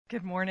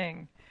Good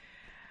morning.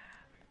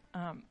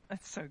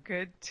 It's so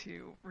good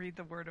to read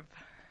the Word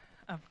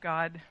of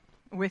God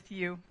with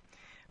you,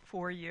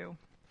 for you.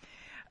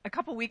 A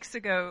couple weeks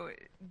ago,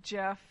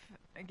 Jeff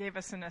gave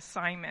us an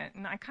assignment,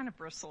 and I kind of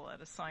bristle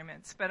at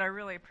assignments, but I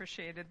really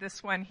appreciated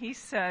this one. He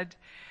said,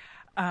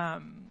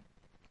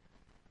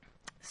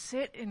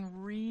 sit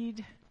and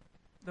read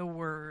the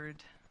Word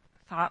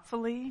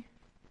thoughtfully,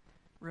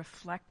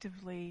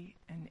 reflectively,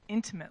 and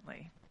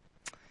intimately.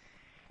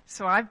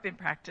 So I've been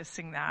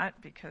practicing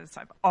that because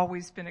I've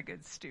always been a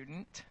good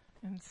student.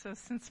 And so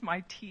since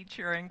my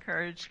teacher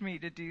encouraged me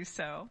to do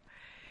so.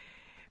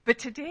 But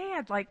today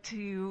I'd like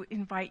to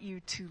invite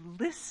you to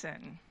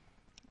listen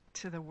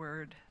to the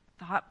Word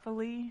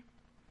thoughtfully,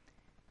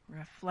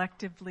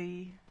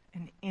 reflectively,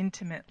 and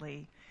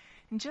intimately.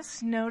 And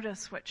just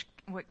notice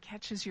what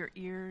catches your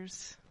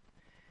ears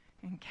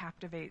and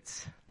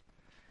captivates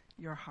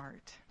your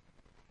heart.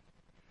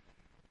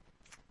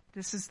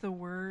 This is the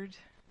Word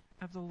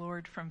of the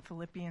Lord from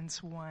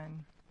Philippians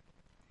 1.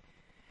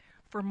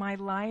 For my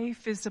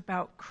life is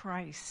about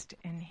Christ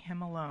and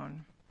Him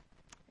alone,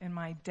 and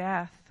my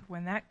death,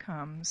 when that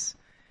comes,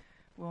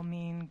 will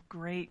mean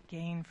great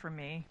gain for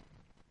me.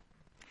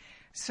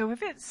 So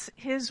if it's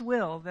His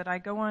will that I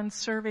go on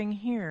serving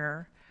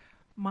here,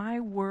 my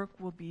work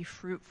will be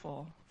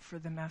fruitful for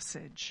the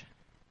message.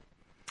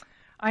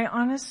 I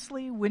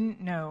honestly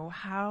wouldn't know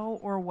how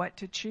or what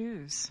to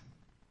choose.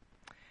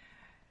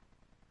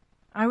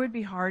 I would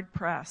be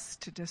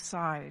hard-pressed to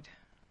decide.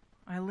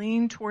 I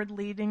lean toward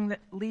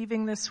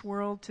leaving this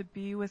world to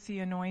be with the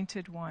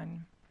Anointed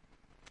One,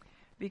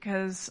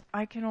 because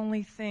I can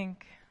only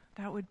think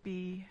that would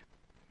be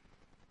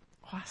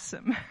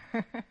awesome,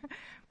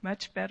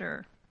 much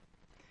better.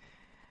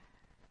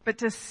 But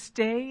to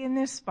stay in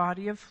this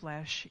body of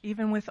flesh,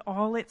 even with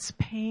all its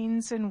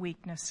pains and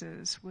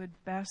weaknesses, would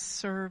best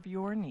serve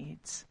your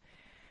needs.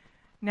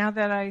 Now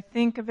that I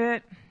think of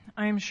it,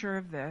 I am sure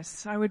of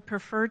this. I would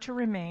prefer to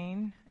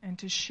remain and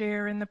to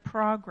share in the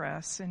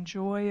progress and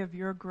joy of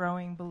your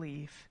growing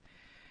belief.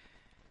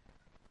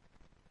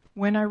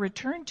 When I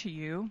return to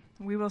you,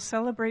 we will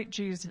celebrate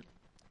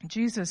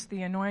Jesus,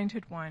 the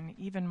Anointed One,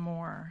 even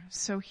more.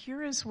 So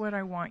here is what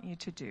I want you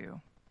to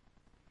do.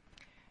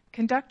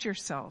 Conduct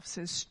yourselves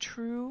as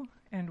true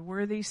and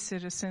worthy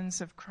citizens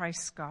of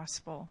Christ's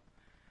gospel,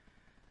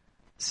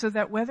 so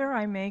that whether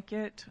I make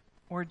it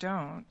or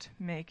don't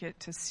make it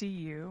to see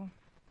you,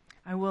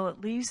 I will at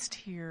least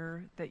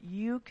hear that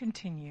you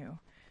continue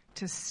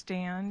to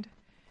stand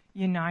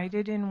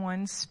united in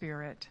one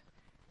spirit,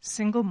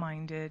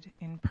 single-minded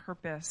in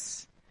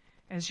purpose,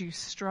 as you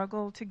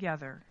struggle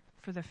together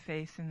for the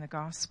faith in the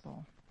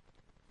gospel.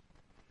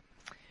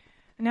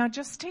 Now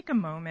just take a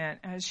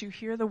moment as you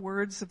hear the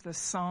words of the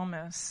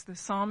psalmist. The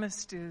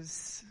psalmist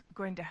is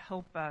going to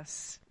help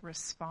us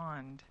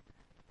respond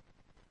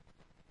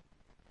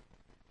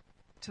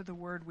to the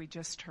word we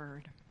just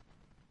heard.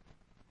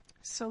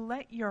 So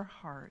let your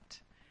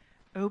heart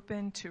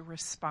open to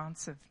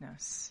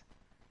responsiveness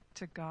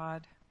to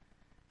God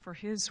for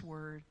His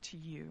word to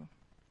you,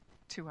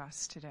 to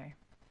us today.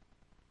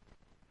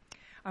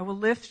 I will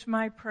lift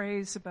my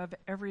praise above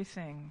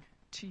everything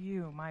to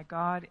you, my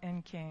God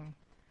and King.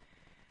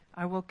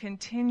 I will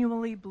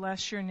continually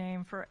bless your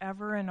name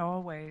forever and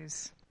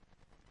always.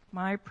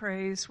 My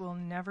praise will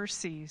never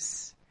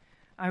cease.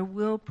 I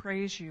will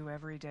praise you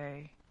every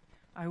day.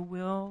 I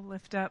will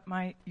lift up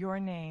your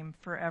name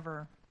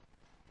forever.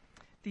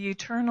 The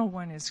Eternal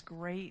One is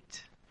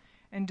great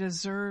and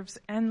deserves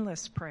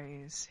endless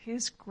praise.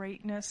 His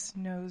greatness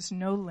knows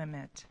no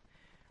limit,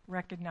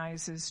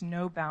 recognizes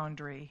no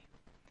boundary.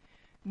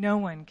 No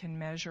one can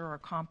measure or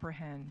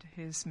comprehend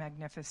His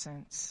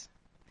magnificence.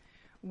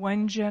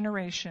 One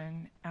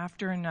generation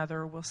after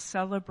another will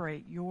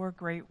celebrate your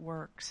great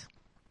works.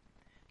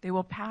 They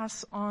will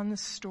pass on the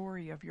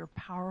story of your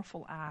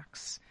powerful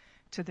acts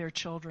to their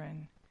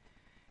children.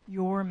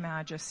 Your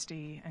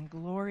majesty and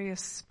glorious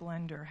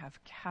splendor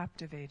have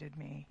captivated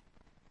me.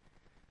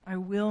 I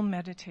will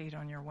meditate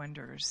on your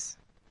wonders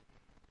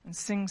and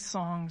sing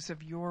songs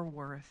of your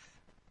worth.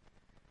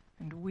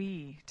 And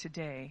we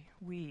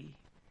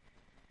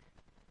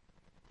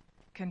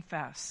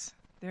confess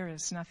there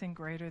is nothing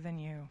greater than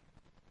you,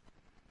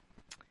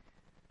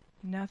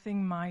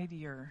 nothing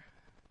mightier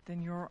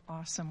than your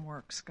awesome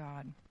works,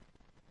 God.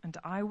 And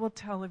I will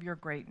tell of your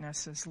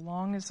greatness as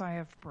long as I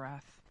have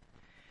breath.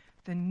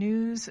 The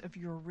news of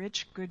your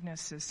rich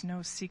goodness is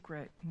no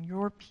secret, and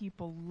your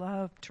people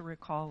love to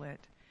recall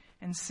it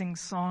and sing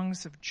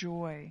songs of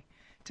joy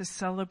to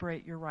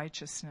celebrate your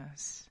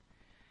righteousness.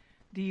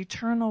 The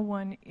Eternal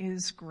One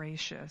is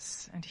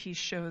gracious, and He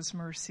shows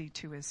mercy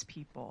to His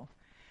people.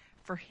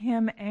 For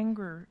Him,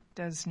 anger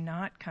does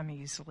not come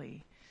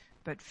easily,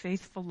 but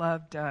faithful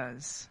love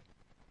does.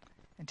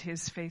 And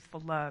His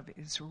faithful love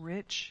is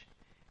rich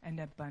and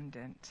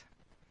abundant.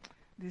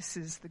 This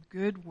is the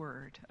good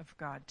word of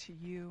God to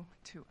you,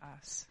 to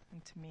us,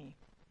 and to me.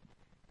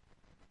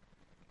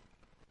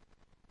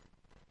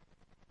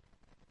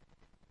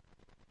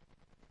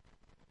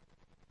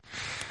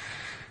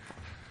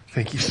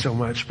 Thank you so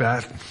much,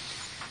 Beth.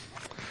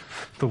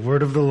 The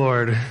word of the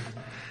Lord.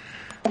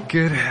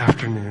 Good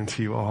afternoon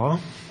to you all.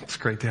 It's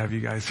great to have you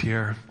guys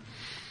here.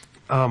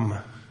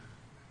 Darby,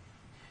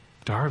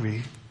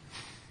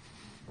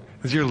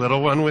 is your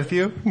little one with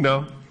you?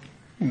 No?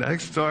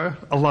 Next door?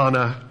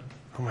 Alana.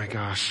 Oh my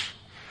gosh.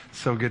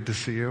 So good to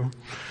see you.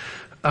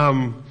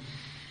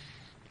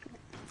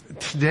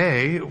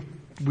 Today,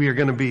 we are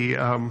going to be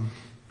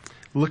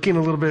looking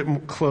a little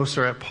bit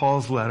closer at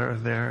Paul's letter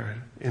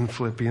there in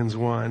Philippians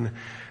 1.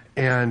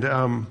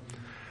 And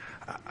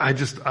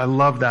I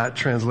love that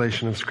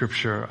translation of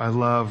Scripture. I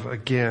love,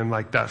 again,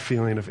 like that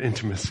feeling of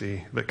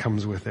intimacy that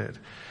comes with it.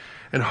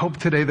 And hope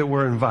today that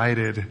we're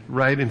invited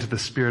right into the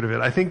spirit of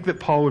it. I think that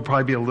Paul would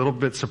probably be a little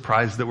bit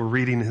surprised that we're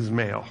reading his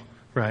mail,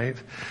 right?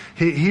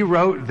 He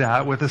wrote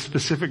that with a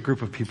specific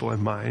group of people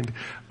in mind.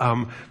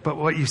 But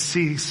what you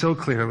see so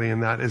clearly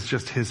in that is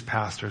just his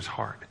pastor's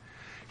heart.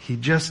 He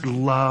just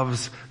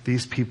loves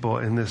these people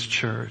in this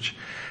church.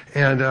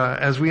 And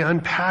as we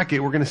unpack it,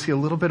 we're going to see a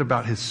little bit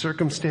about his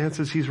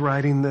circumstances he's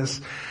writing this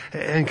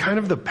and kind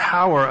of the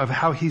power of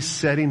how he's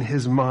setting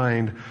his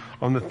mind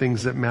on the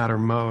things that matter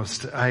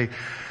most. I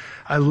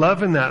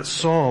love in that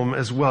psalm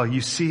as well,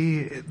 you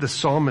see the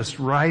psalmist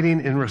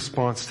writing in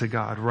response to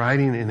God,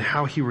 writing in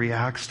how he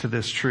reacts to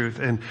this truth.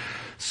 And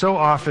so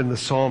often the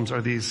psalms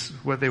are these,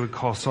 what they would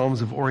call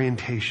psalms of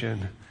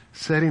orientation,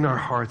 setting our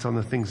hearts on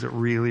the things that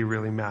really,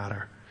 really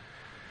matter.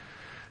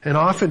 And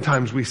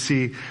oftentimes we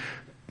see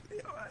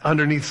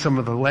underneath some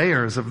of the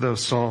layers of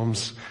those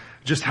psalms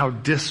just how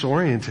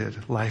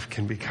disoriented life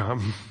can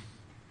become.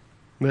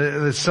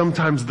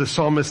 Sometimes the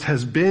psalmist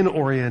has been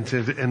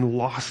oriented and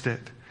lost it.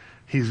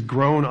 He's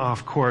grown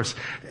off course.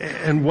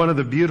 And one of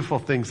the beautiful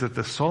things that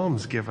the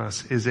Psalms give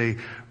us is a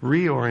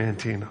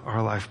reorienting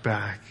our life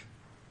back.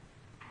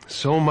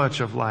 So much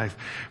of life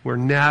we're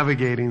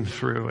navigating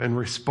through and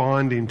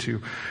responding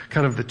to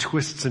kind of the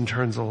twists and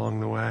turns along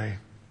the way.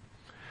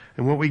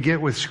 And what we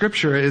get with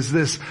Scripture is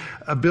this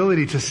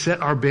ability to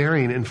set our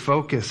bearing and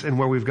focus and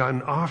where we've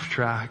gotten off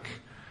track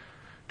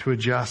to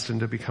adjust and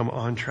to become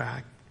on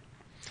track.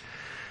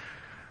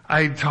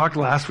 I talked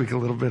last week a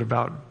little bit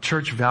about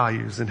church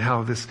values and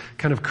how this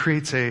kind of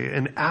creates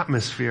an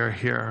atmosphere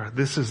here.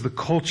 This is the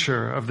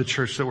culture of the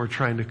church that we're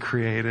trying to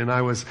create. And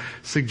I was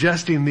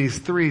suggesting these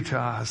three to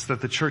us,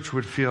 that the church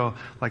would feel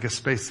like a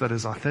space that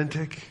is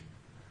authentic,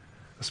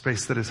 a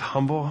space that is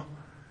humble,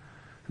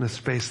 and a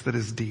space that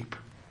is deep.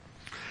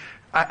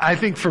 I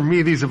think for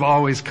me, these have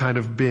always kind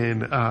of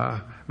been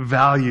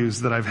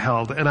values that I've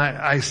held. And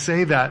I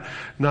say that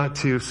not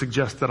to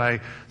suggest that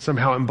I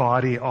somehow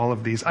embody all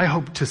of these. I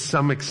hope to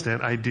some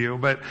extent I do.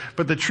 But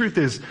the truth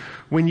is,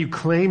 when you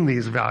claim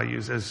these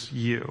values as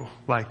you,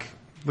 like,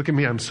 look at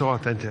me, I'm so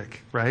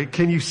authentic, right?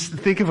 Can you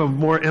think of a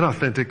more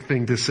inauthentic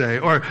thing to say?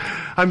 Or,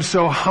 I'm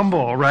so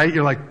humble, right?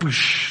 You're like,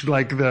 boosh,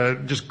 like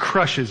just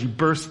crushes. You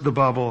burst the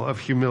bubble of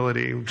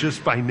humility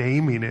just by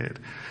naming it.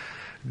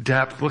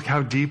 Depth, look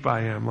how deep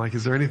I am. Like,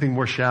 is there anything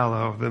more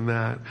shallow than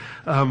that?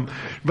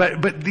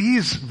 But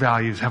these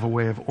values have a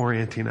way of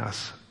orienting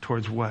us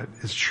towards what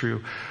is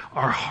true.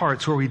 Our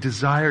hearts, where we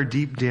desire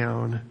deep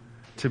down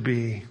to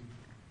be.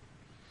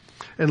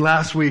 And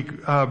last week,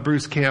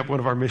 Bruce Camp, one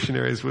of our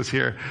missionaries, was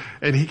here,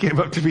 and he came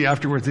up to me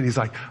afterwards and he's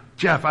like,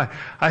 Jeff,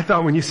 I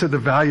thought when you said the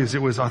values,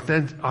 it was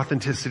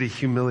authenticity,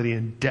 humility,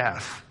 and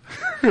death.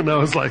 And I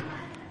was like,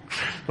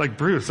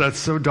 Bruce, that's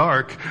so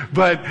dark.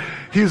 But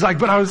he was like,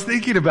 but I was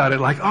thinking about it,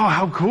 like, oh,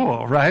 how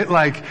cool, right?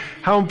 Like,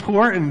 how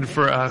important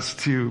for us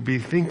to be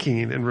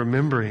thinking and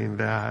remembering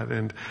that.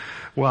 And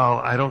while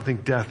I don't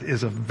think death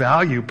is a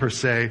value per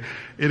se,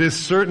 it is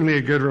certainly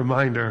a good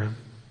reminder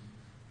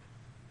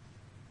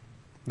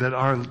that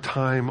our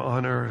time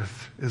on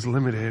earth is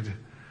limited,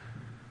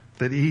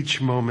 that each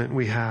moment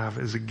we have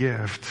is a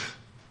gift,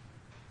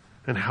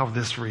 and how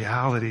this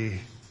reality,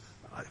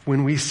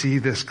 when we see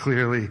this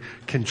clearly,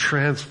 can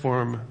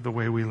transform the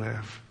way we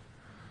live.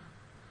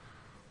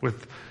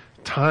 With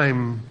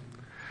time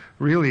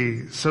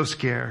really so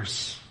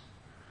scarce,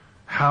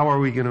 how are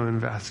we going to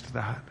invest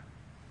that?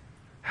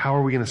 How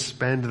are we going to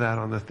spend that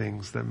on the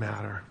things that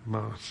matter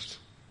most?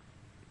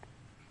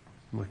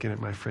 I'm looking at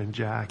my friend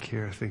Jack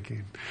here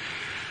thinking,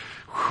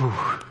 whew,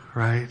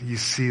 right? You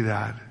see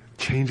that.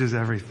 Changes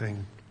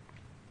everything.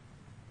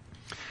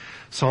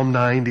 Psalm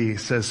 90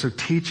 says, so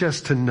teach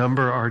us to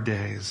number our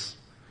days,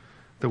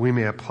 that we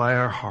may apply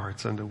our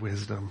hearts unto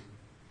wisdom.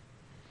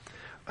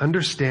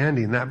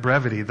 Understanding that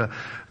brevity,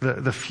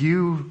 the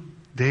few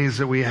days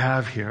that we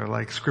have here,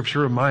 like Scripture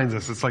reminds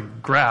us, it's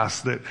like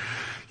grass that,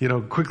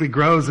 quickly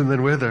grows and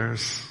then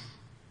withers.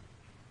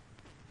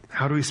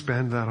 How do we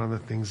spend that on the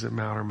things that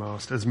matter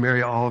most? As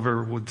Mary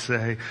Oliver would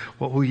say,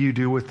 what will you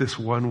do with this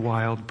one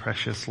wild,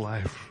 precious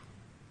life?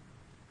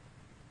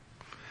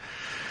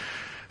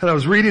 And I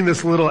was reading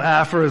this little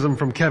aphorism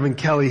from Kevin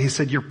Kelly. He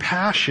said, your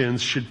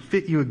passions should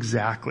fit you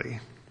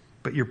exactly,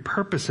 but your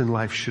purpose in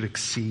life should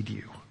exceed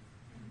you.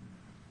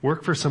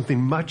 Work for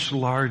something much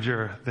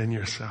larger than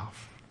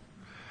yourself.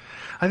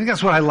 I think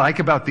that's what I like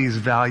about these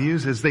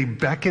values, is they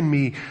beckon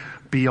me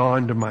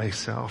beyond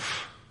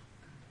myself.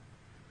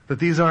 That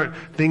these aren't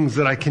things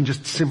that I can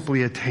just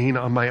simply attain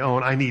on my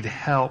own. I need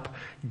help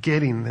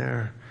getting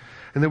there.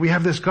 And that we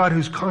have this God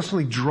who's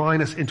constantly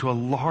drawing us into a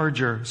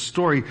larger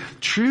story,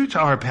 true to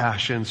our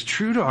passions,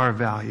 true to our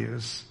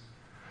values,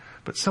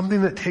 but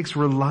something that takes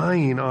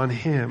relying on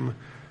Him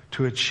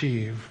to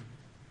achieve.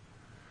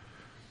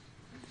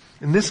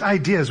 And this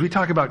idea, as we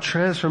talk about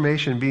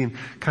transformation being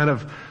kind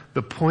of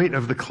the point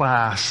of the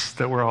class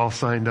that we're all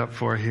signed up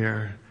for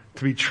here,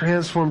 to be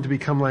transformed to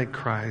become like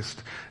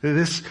Christ,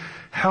 this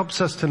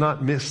helps us to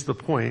not miss the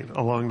point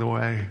along the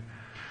way.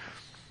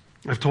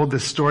 I've told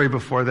this story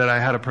before that I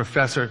had a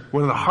professor,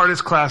 one of the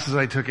hardest classes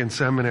I took in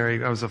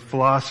seminary, I was a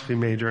philosophy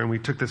major, and we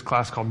took this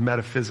class called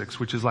metaphysics,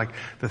 which is like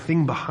the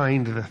thing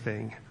behind the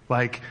thing.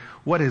 Like,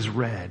 what is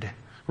red?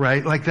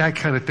 Right? Like that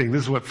kind of thing.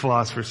 This is what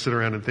philosophers sit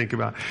around and think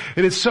about.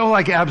 And it's so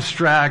like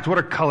abstract. What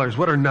are colors?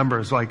 What are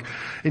numbers? Like,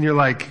 and you're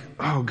like,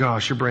 oh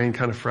gosh, your brain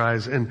kind of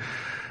fries. And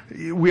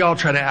we all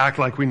try to act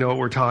like we know what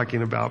we're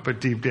talking about, but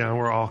deep down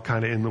we're all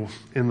kind of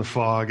in the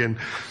fog. And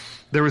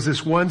there was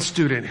this one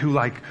student who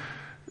like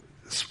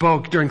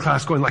spoke during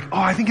class going like, oh,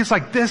 I think it's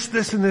like this,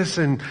 this, and this.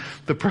 And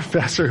the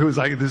professor who was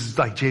like, this is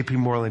like J.P.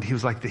 Moreland, he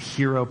was like the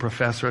hero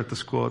professor at the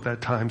school at that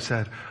time,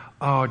 said,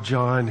 oh,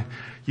 John,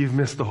 you've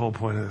missed the whole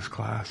point of this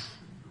class.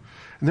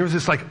 And there was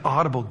this like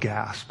audible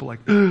gasp, like,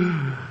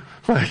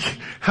 like,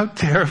 how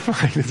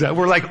terrifying is that?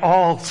 We're like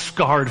all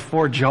scarred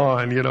for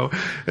John, you know.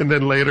 And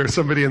then later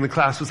somebody in the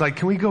class was like,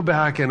 can we go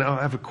back and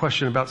I have a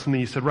question about something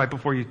you said right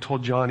before you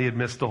told John he had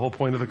missed the whole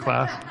point of the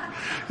class.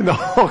 And the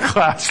whole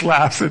class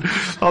laughs, and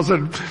all of a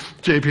sudden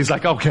JP's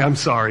like, okay, I'm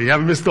sorry, you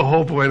haven't missed the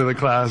whole point of the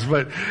class.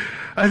 But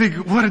I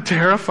think what a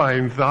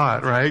terrifying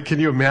thought, right? Can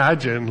you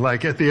imagine,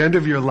 like at the end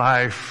of your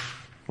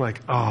life,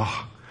 like,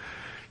 oh,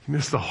 you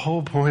missed the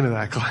whole point of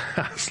that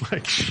class.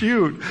 Like,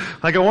 shoot,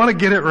 like I want to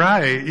get it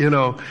right, you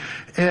know.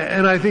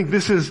 And I think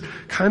this is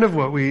kind of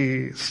what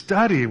we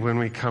study when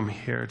we come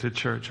here to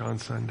church on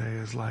Sunday,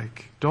 is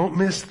like, don't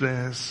miss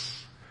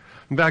this.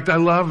 In fact, I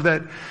love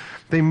that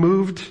they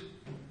moved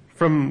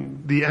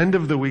from the end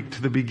of the week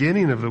to the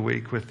beginning of the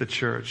week with the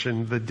church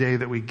and the day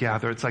that we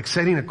gather. It's like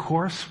setting a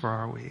course for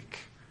our week.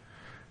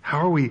 How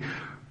are we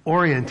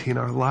orienting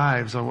our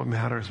lives on what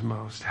matters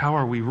most? How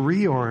are we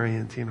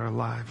reorienting our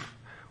life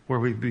where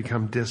we've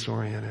become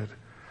disoriented,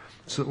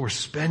 so that we're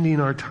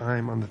spending our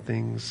time on the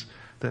things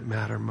that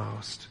matter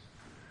most?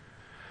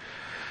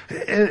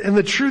 And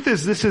the truth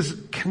is, this is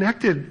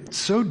connected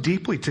so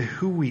deeply to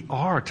who we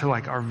are, to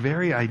like our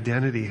very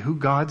identity, who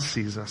God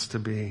sees us to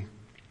be.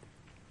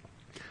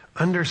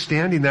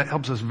 Understanding that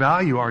helps us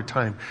value our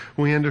time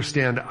when we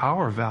understand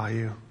our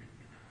value.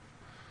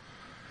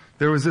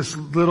 There was this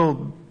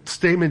little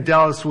statement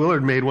Dallas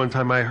Willard made one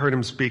time. I heard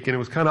him speak, and it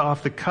was kind of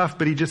off the cuff,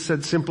 but he just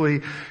said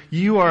simply,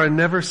 you are a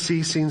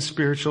never-ceasing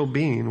spiritual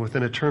being with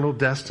an eternal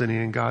destiny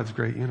in God's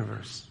great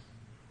universe.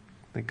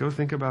 Like, go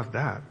think about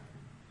that.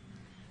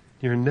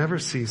 You're a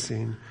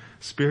never-ceasing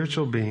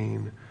spiritual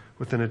being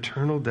with an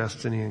eternal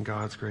destiny in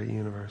God's great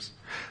universe.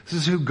 This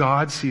is who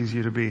God sees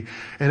you to be.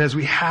 And as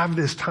we have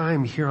this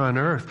time here on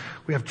earth,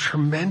 we have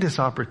tremendous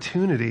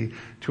opportunity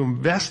to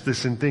invest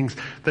this in things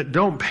that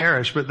don't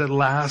perish, but that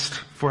last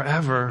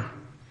forever.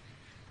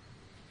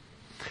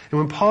 And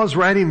when Paul is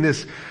writing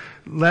this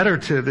letter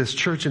to this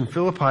church in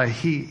Philippi,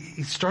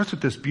 he starts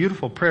with this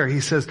beautiful prayer.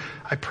 He says,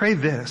 I pray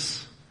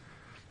this,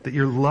 that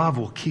your love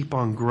will keep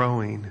on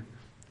growing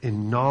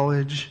in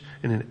knowledge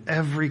and in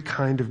every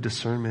kind of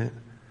discernment,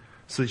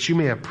 so that you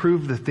may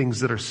approve the things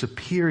that are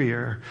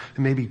superior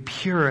and may be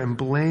pure and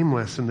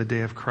blameless in the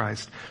day of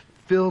Christ,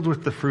 filled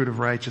with the fruit of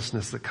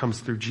righteousness that comes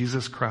through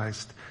Jesus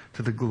Christ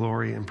to the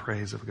glory and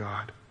praise of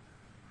God.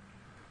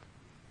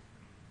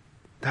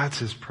 That's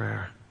his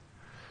prayer.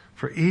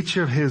 For each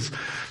of his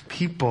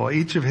people,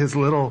 each of his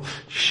little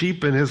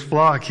sheep in his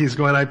flock, he's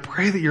going, I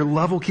pray that your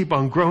love will keep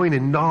on growing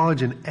in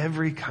knowledge and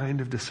every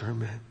kind of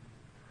discernment,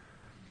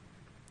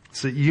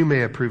 so that you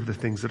may approve the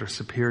things that are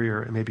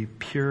superior and may be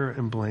pure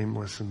and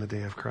blameless in the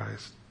day of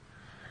Christ.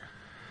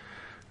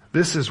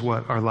 This is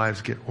what our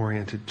lives get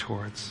oriented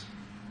towards.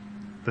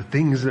 The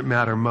things that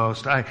matter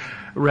most. I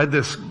read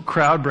this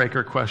crowd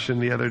breaker question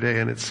the other day,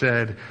 and it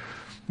said,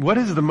 what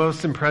is the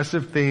most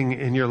impressive thing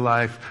in your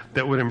life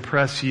that would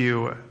impress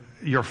you,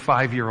 your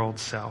 5-year-old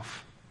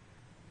self?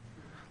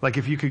 Like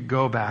if you could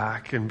go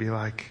back and be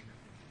like,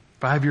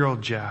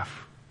 5-year-old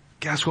Jeff,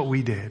 guess what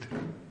we did?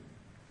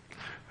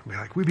 I'd be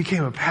like, we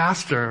became a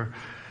pastor.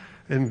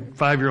 And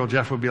 5-year-old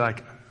Jeff would be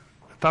like,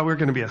 I thought we were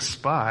going to be a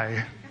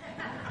spy.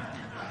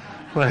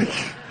 Like,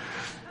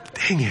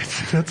 dang it,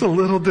 that's a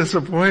little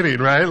disappointing,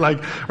 right? Like,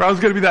 or I was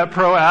going to be that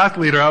pro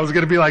athlete, or I was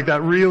going to be like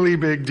that really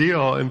big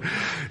deal. And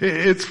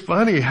it's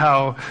funny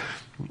how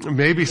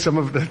maybe some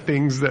of the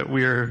things that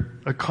we're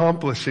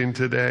accomplishing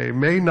today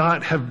may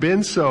not have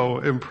been so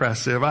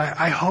impressive.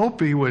 I hope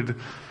he would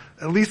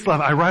at least love.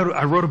 I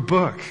wrote a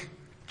book,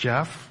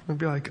 Jeff. I'd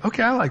be like,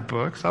 okay, I like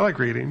books. I like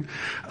reading.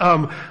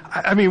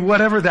 I mean,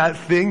 whatever that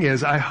thing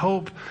is, I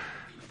hope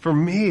for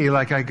me,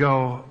 like I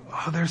go,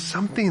 there's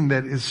something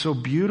that is so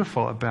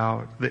beautiful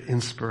about the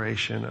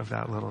inspiration of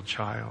that little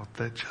child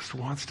that just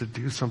wants to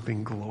do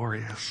something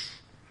glorious.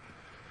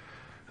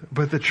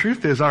 But the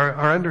truth is,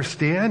 our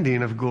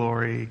understanding of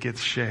glory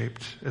gets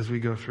shaped as we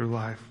go through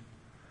life.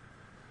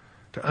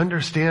 To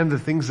understand the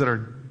things that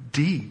are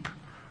deep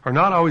are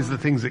not always the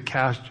things that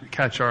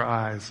catch our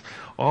eyes.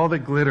 All that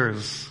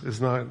glitters is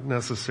not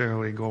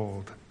necessarily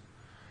gold.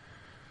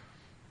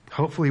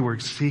 Hopefully we're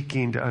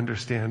seeking to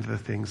understand the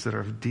things that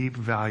are of deep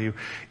value,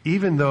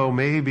 even though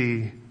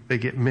maybe they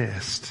get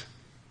missed.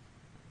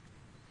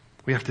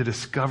 We have to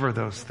discover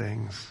those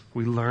things.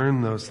 We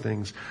learn those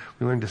things.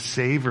 We learn to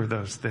savor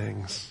those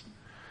things.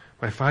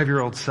 My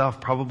 5-year-old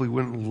self probably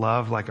wouldn't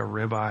love like a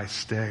ribeye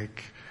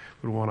steak,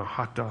 would want a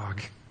hot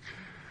dog.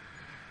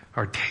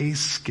 Our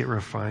tastes get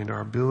refined,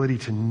 our ability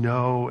to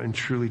know and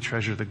truly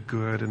treasure the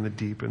good and the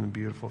deep and the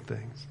beautiful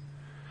things.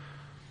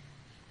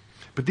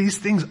 But these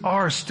things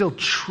are still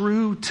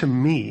true to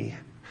me,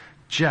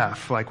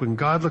 Jeff. Like when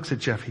God looks at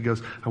Jeff, he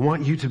goes, I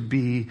want you to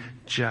be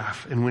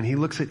Jeff. And when he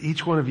looks at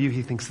each one of you,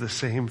 he thinks the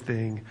same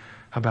thing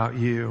about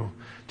you.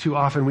 Too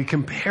often we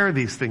compare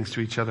these things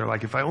to each other.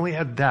 Like if I only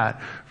had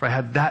that, if I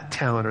had that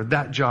talent or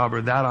that job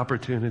or that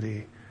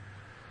opportunity.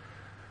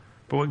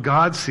 But what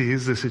God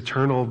sees, this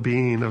eternal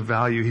being of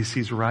value, he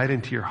sees right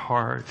into your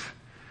heart.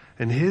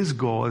 And his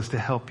goal is to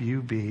help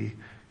you be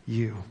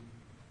you.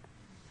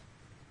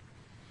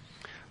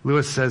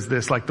 Lewis says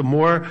this, like the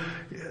more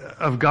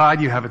of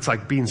God you have, it's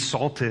like being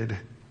salted,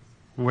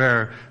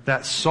 where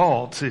that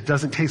salt, it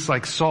doesn't taste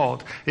like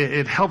salt.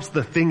 It helps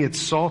the thing it's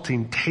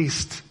salting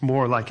taste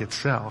more like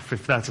itself.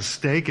 If that's a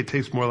steak, it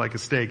tastes more like a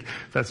steak.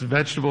 If that's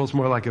vegetables,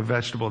 more like a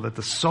vegetable. That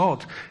the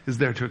salt is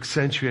there to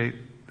accentuate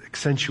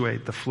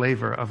the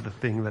flavor of the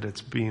thing that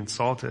it's being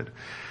salted.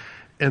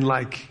 And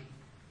like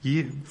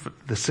you,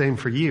 the same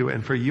for you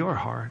and for your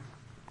heart.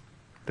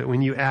 That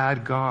when you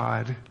add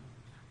God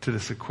to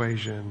this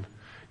equation,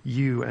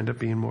 you end up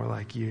being more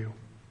like you.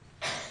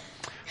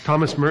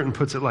 Thomas Merton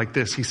puts it like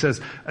this. He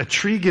says, a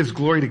tree gives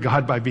glory to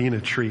God by being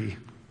a tree.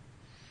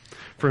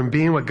 For in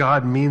being what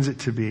God means it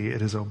to be,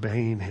 it is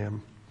obeying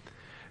him.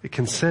 It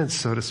consents,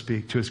 so to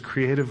speak, to his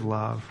creative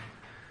love.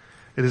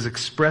 It is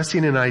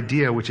expressing an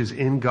idea which is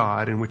in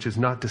God and which is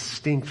not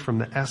distinct from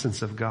the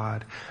essence of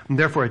God. And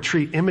therefore a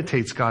tree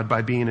imitates God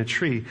by being a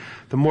tree.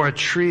 The more a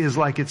tree is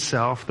like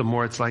itself, the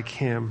more it's like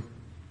him.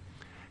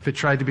 If it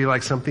tried to be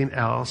like something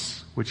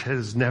else, which it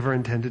has never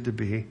intended to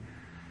be,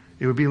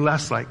 it would be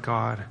less like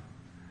God.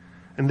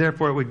 And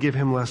therefore it would give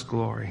him less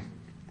glory.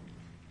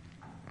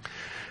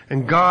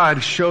 And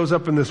God shows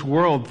up in this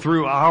world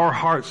through our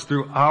hearts,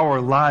 through our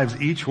lives,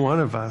 each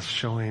one of us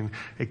showing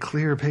a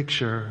clear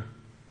picture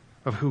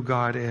of who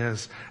God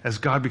is as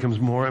God becomes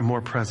more and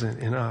more present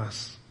in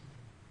us.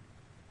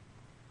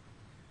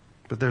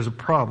 But there's a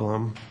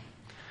problem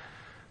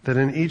that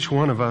in each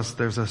one of us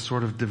there's a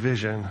sort of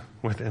division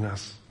within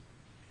us.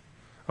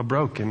 A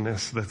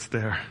brokenness that's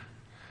there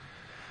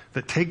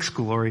that takes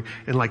glory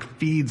and like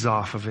feeds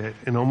off of it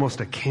in almost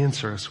a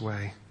cancerous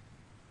way.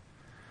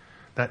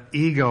 That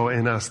ego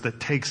in us that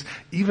takes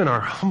even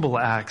our humble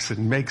acts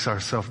and makes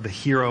ourselves the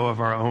hero of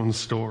our own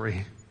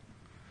story.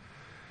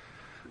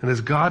 And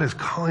as God is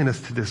calling us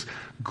to this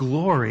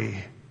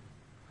glory,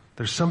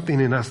 there's something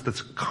in us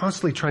that's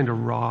constantly trying to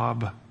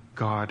rob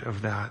God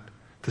of that,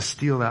 to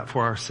steal that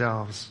for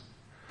ourselves.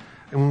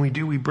 And when we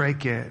do, we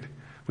break it.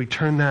 We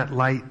turn that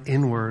light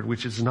inward,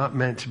 which is not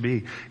meant to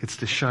be. It's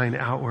to shine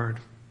outward.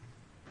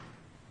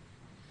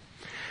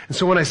 And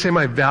so when I say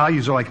my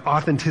values are like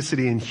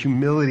authenticity and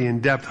humility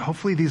and depth,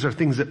 hopefully these are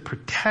things that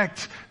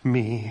protect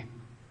me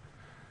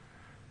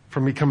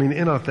from becoming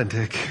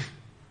inauthentic.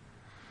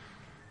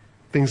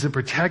 Things that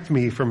protect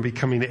me from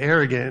becoming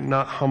arrogant,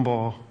 not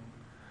humble.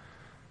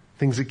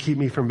 Things that keep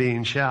me from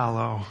being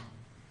shallow.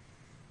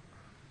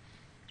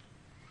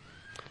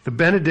 The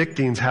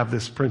Benedictines have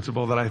this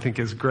principle that I think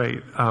is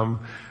great. One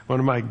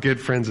of my good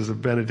friends is a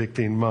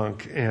Benedictine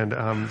monk, and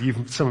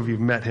some of you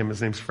have met him.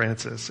 His name's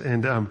Francis.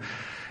 And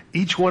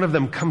each one of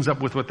them comes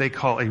up with what they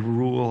call a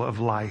rule of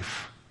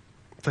life.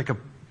 It's like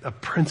a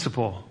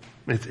principle.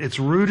 It's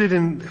rooted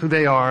in who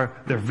they are,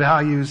 their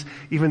values,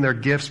 even their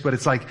gifts, but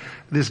it's like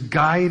this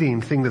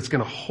guiding thing that's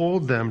going to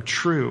hold them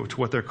true to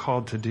what they're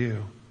called to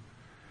do.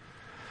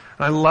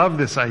 I love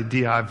this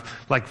idea.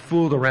 I've like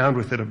fooled around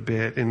with it a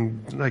bit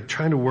and like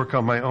trying to work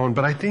on my own.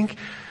 But I think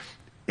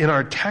in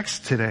our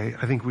text today,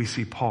 I think we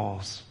see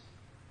Paul's.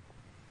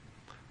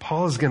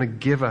 Paul is going to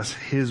give us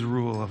his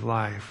rule of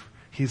life.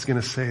 He's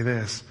going to say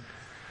this: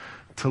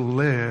 to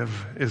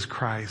live is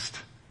Christ,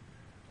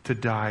 to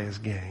die is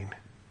gain.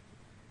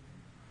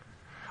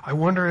 I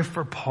wonder if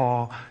for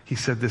Paul, he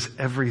said this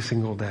every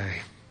single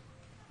day.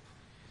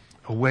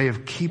 A way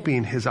of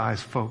keeping his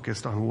eyes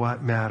focused on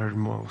what mattered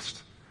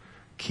most.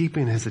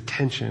 Keeping his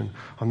attention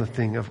on the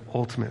thing of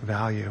ultimate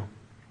value.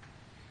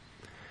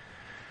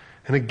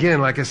 And again,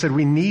 like I said,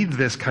 we need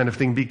this kind of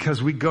thing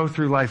because we go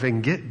through life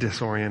and get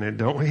disoriented,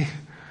 don't we?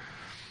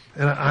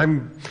 And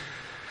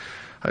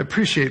I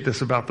appreciate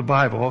this about the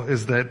Bible,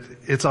 is that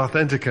it's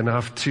authentic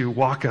enough to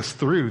walk us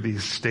through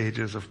these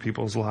stages of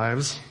people's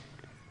lives.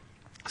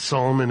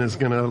 Solomon is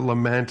going to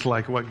lament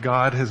like what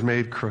God has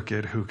made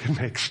crooked, who can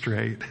make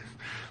straight?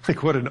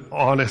 Like what an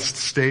honest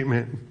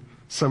statement.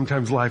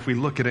 Sometimes life, we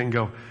look at it and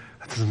go,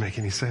 that doesn't make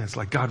any sense.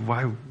 Like, God,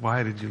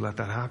 why did you let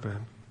that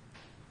happen?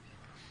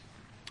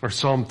 Or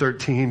Psalm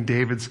 13,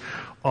 David's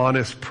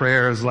honest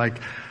prayer is like,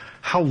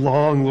 how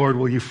long, Lord,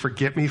 will you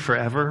forget me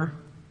forever?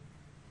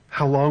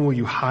 How long will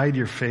you hide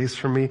your face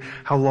from me?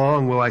 How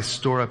long will I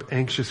store up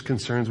anxious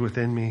concerns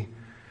within me?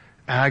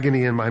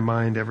 Agony in my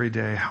mind every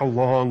day. How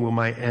long will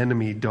my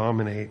enemy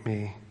dominate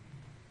me?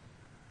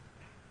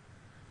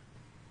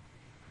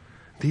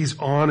 These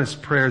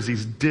honest prayers,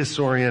 these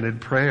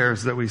disoriented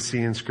prayers that we see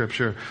in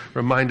Scripture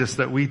remind us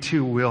that we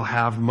too will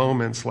have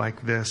moments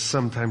like this,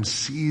 sometimes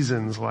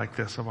seasons like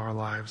this of our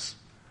lives,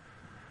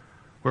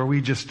 where we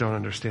just don't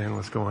understand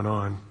what's going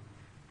on.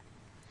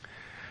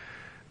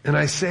 And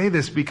I say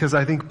this because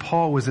I think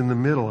Paul was in the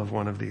middle of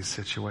one of these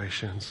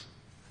situations.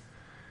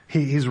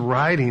 He's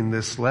writing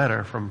this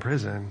letter from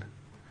prison.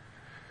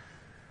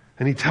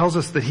 And he tells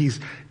us that he's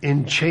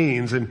in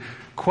chains, and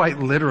quite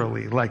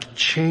literally, like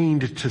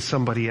chained to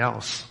somebody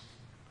else.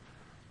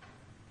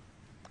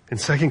 In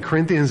 2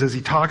 Corinthians, as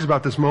he talks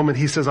about this moment,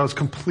 he says, I was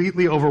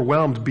completely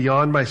overwhelmed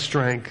beyond my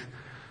strength,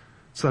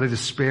 so that I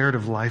despaired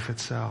of life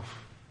itself.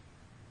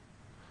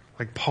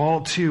 Like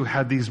Paul too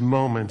had these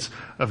moments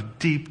of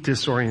deep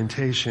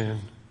disorientation.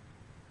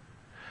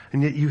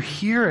 And yet you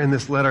hear in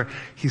this letter,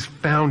 he's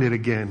found it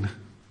again.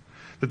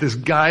 That this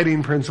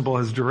guiding principle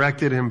has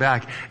directed him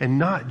back and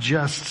not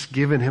just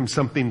given him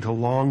something to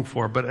long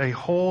for, but a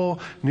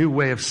whole new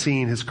way of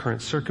seeing his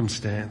current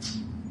circumstance.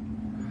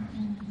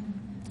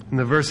 In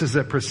the verses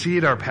that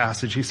precede our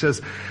passage, he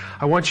says,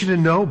 I want you to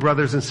know,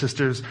 brothers and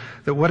sisters,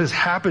 that what has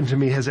happened to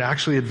me has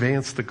actually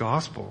advanced the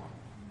gospel.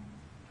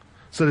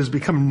 So it has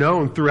become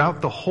known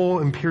throughout the whole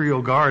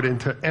imperial guard and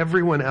to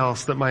everyone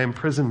else that my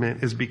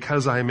imprisonment is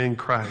because I am in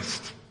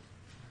Christ.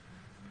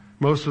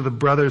 Most of the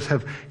brothers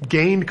have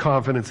gained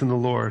confidence in the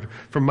Lord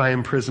from my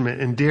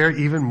imprisonment and dare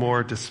even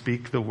more to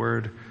speak the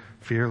word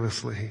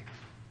fearlessly.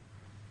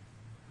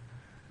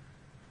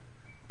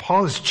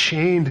 Paul is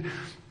chained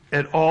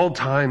at all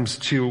times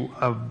to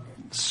a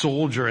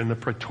soldier in the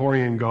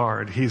Praetorian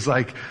Guard. He's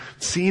like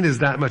seen as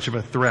that much of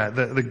a threat.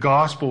 The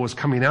gospel was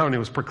coming out and it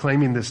was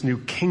proclaiming this new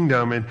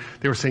kingdom, and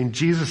they were saying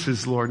Jesus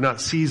is Lord,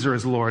 not Caesar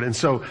is Lord. And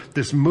so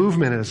this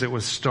movement, as it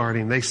was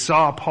starting, they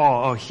saw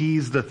Paul, oh,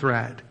 he's the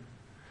threat.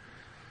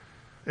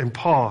 And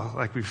Paul,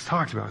 like we've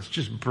talked about, is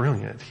just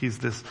brilliant. He's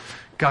this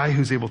guy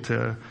who's able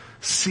to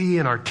see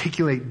and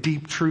articulate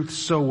deep truths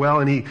so well,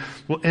 and he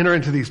will enter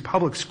into these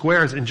public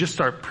squares and just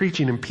start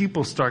preaching, and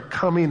people start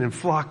coming and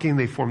flocking.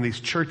 They form these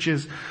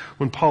churches.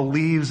 When Paul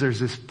leaves, there's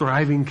this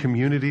thriving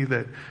community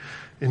that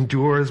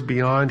endures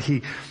beyond.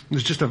 He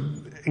was just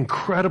an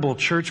incredible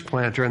church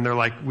planter, and they're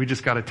like, we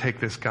just got to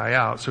take this guy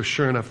out. So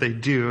sure enough, they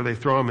do. They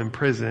throw him in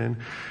prison,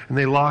 and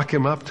they lock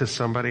him up to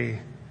somebody.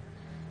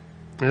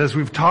 And as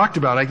we've talked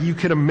about, like you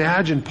could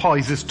imagine Paul,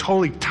 he's this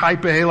totally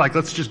type A, like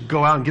let's just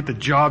go out and get the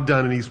job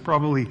done. And he's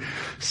probably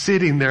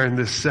sitting there in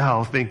this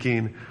cell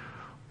thinking,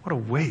 what a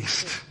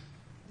waste.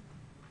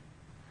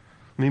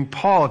 I mean,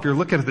 Paul, if you're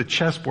looking at the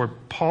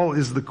chessboard, Paul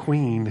is the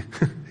queen.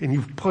 And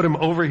you've put him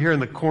over here in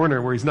the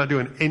corner where he's not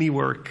doing any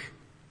work.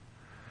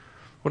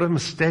 What a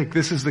mistake.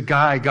 This is the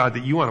guy, God,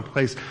 that you want to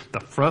place the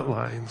front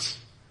lines.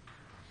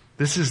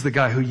 This is the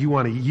guy who you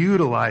want to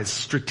utilize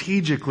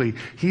strategically.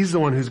 He's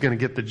the one who's going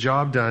to get the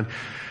job done.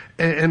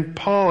 And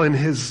Paul, in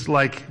his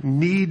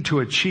need to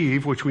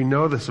achieve, which we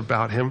know this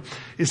about him,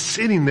 is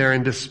sitting there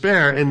in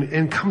despair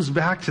and comes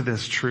back to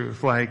this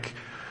truth. Well,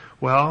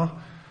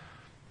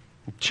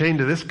 I'm chained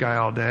to this guy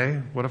all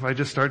day. What if I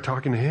just start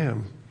talking to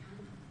him?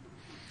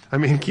 I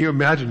mean, can you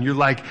imagine?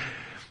 You're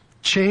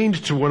chained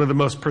to one of the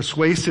most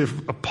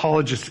persuasive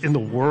apologists in the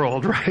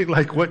world,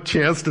 right? What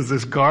chance does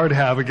this guard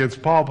have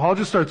against Paul? Paul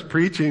just starts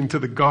preaching to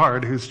the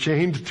guard who's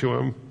chained to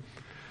him.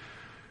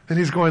 And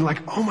he's going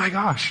oh my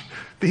gosh,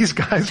 these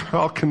guys are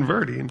all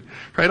converting,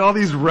 right? All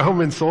these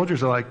Roman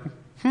soldiers are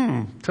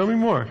tell me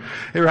more,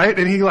 right?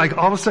 And he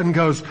all of a sudden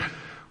goes,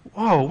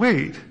 whoa,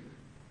 wait.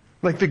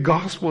 The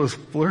gospel is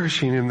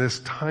flourishing in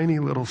this tiny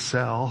little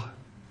cell.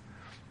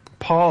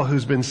 Paul,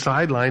 who's been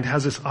sidelined,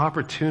 has this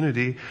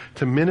opportunity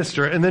to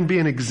minister and then be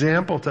an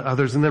example to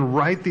others and then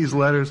write these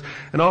letters,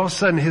 and all of a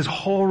sudden his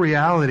whole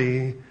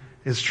reality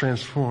is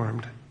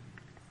transformed.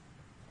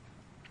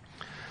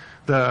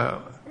 The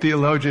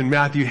theologian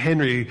Matthew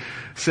Henry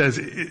says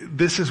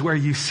this is where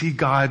you see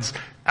God's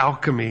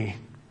alchemy,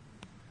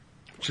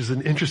 which is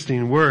an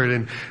interesting word.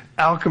 And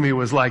alchemy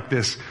was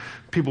this,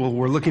 people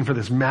were looking for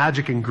this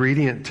magic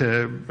ingredient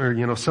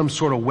or some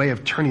sort of way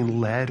of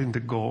turning lead into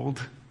gold.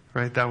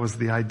 Right? That was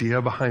the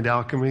idea behind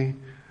alchemy.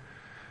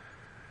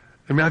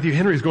 And Matthew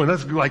Henry's going,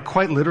 that's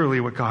quite literally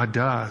what God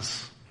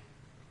does.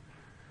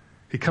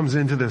 He comes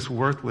into this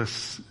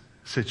worthless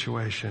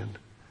situation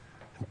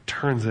and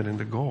turns it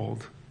into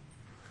gold.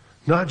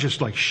 Not just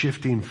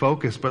shifting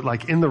focus, but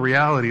in the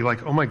reality,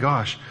 oh my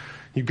gosh,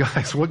 you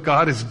guys, what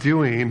God is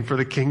doing for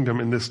the kingdom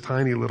in this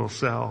tiny little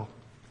cell.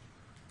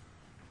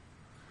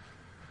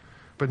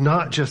 But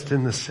not just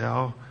in the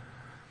cell,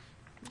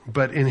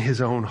 but in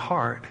his own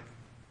heart.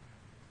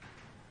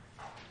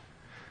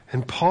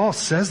 And Paul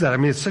says that. I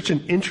mean, it's such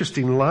an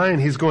interesting line.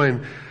 He's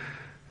going,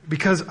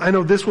 because I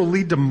know this will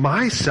lead to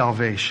my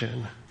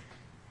salvation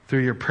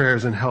through your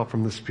prayers and help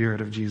from the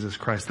Spirit of Jesus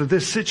Christ. That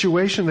this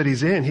situation that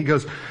he's in, he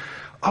goes,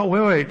 oh,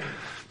 wait.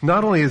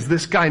 Not only is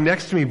this guy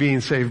next to me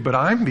being saved, but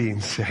I'm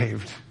being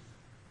saved.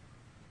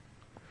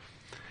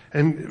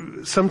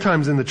 And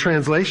sometimes in the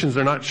translations,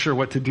 they're not sure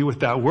what to do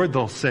with that word.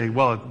 They'll say,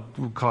 well,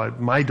 we'll call it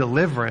my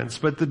deliverance.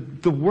 But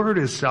the word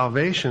is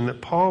salvation.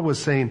 That Paul was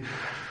saying,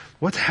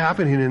 what's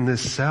happening in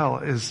this cell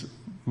is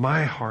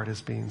my heart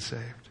is being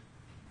saved.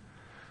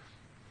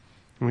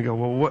 And we go,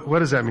 well, what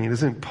does that mean?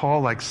 Isn't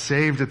Paul like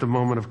saved at the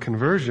moment of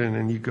conversion?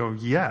 And you go,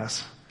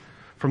 yes.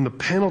 From the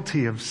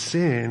penalty of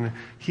sin,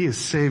 he is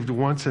saved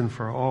once and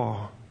for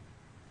all.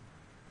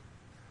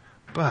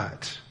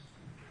 But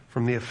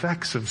from the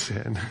effects of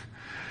sin,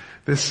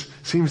 this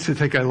seems to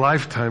take a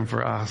lifetime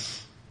for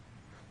us.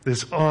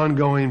 This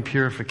ongoing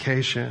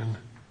purification.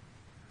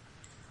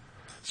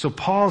 So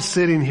Paul's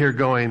sitting here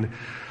going,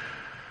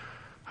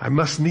 I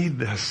must need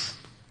this.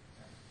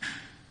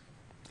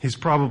 He's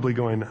probably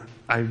going,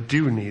 I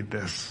do need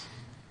this.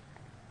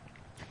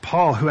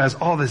 Paul, who has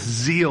all this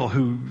zeal,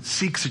 who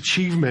seeks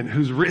achievement,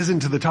 who's risen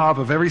to the top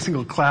of every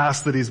single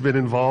class that he's been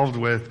involved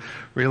with,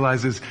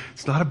 realizes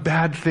it's not a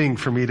bad thing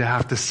for me to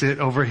have to sit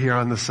over here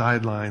on the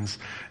sidelines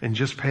and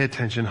just pay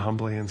attention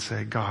humbly and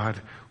say,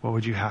 God, what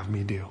would you have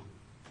me do?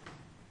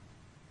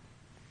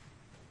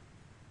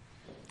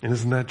 And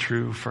isn't that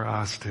true for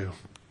us too?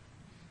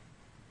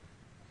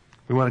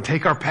 We want to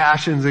take our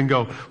passions and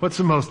go, what's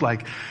the most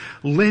like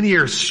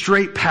linear,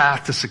 straight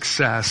path to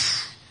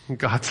success? And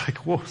God's like,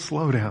 whoa,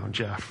 slow down,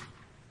 Jeff.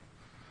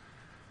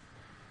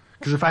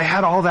 Because if I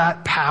had all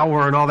that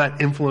power and all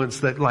that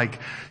influence that like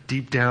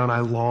deep down I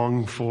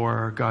long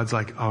for, God's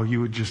like, oh, you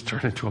would just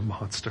turn into a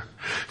monster,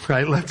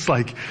 right? Let's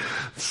like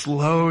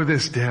slow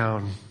this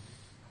down.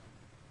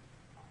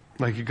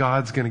 Like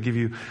God's going to give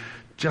you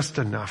just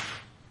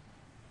enough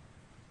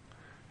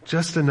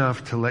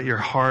to let your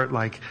heart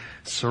like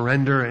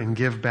surrender and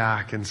give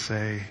back and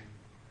say,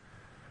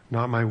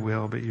 not my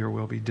will, but your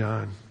will be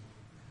done.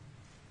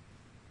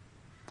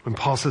 When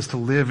Paul says to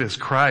live is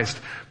Christ,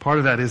 part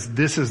of that is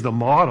this is the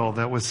model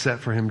that was set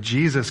for him.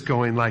 Jesus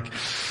going like,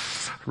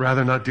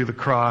 rather not do the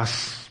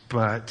cross,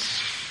 but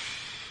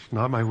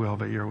not my will,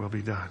 but your will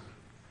be done.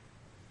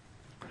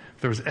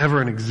 If there was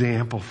ever an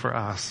example for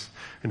us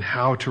in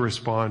how to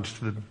respond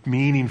to the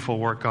meaningful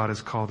work God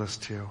has called us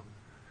to,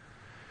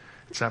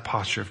 it's that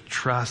posture of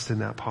trust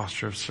and that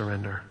posture of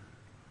surrender.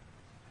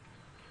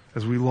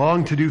 As we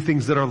long to do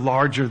things that are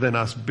larger than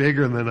us,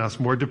 bigger than us,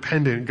 more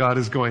dependent, God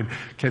is going,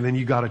 okay, then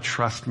you gotta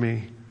trust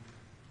me.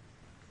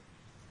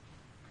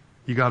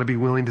 You gotta be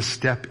willing to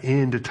step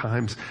into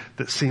times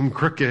that seem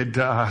crooked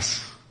to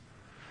us,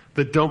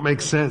 that don't make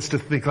sense, to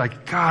think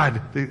like,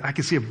 God, I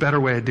can see a better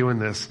way of doing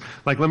this.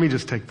 Like, let me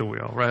just take the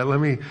wheel,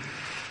 right?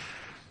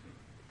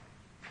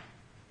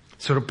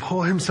 So to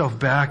pull himself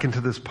back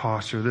into this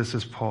posture, this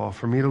is Paul.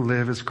 For me to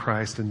live is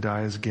Christ and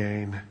die is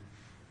gain.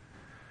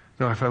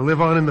 Now, if I live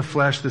on in the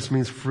flesh, this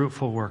means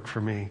fruitful work for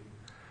me.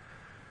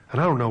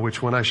 And I don't know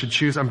which one I should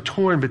choose. I'm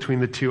torn between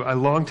the two. I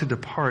long to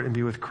depart and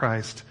be with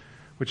Christ,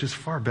 which is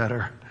far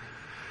better.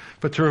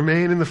 But to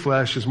remain in the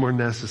flesh is more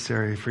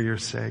necessary for your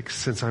sakes.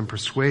 Since I'm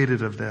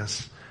persuaded of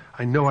this,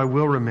 I know I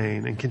will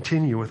remain and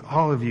continue with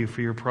all of you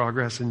for your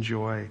progress and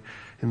joy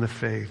in the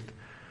faith.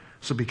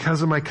 So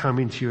because of my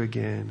coming to you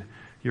again,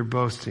 your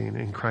boasting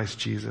in Christ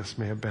Jesus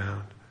may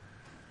abound.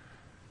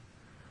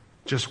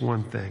 Just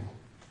one thing.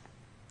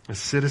 As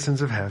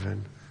citizens of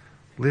heaven,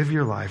 live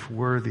your life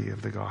worthy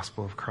of the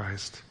gospel of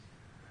Christ.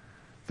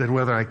 Then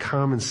whether I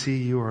come and see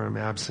you or am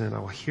absent, I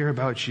will hear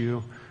about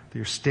you, that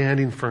you're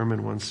standing firm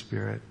in one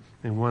spirit,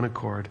 in one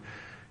accord,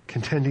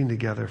 contending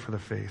together for the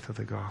faith of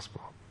the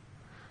gospel.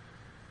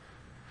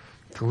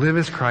 To live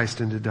is Christ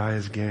and to die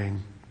is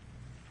gain.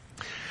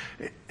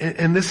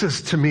 And this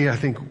is, to me, I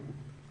think,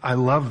 I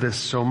love this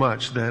so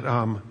much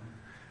that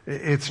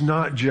it's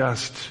not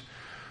just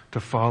to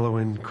follow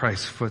in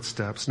Christ's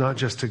footsteps, not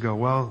just to go,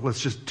 well,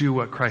 let's just do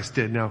what Christ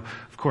did. Now,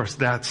 of course,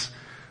 that's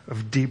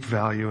of deep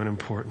value and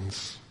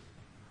importance.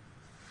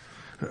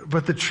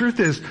 But the truth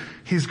is,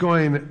 he's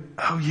going,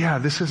 oh yeah,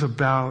 this is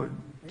about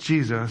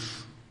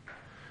Jesus.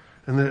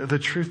 And the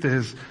truth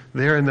is,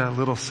 there in that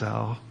little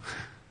cell,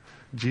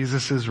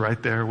 Jesus is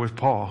right there with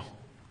Paul.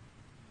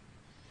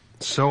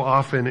 So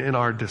often in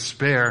our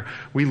despair,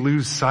 we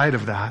lose sight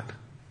of that.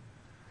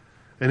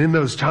 And in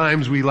those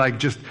times, we like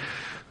just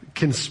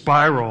can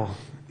spiral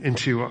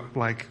into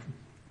like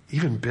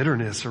even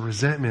bitterness or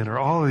resentment or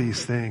all of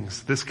these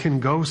things. This can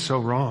go so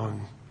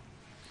wrong.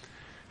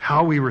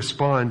 How we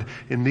respond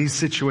in these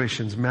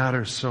situations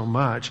matters so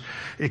much.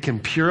 It can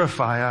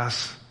purify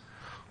us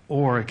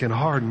or it can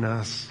harden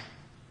us.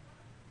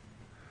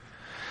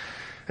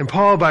 And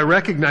Paul, by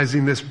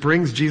recognizing this,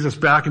 brings Jesus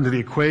back into the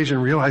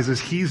equation, realizes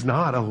he's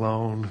not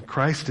alone.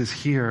 Christ is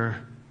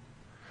here.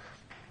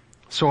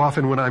 So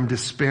often when I'm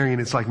despairing,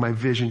 it's like my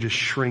vision just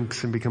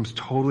shrinks and becomes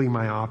totally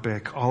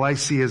myopic. All I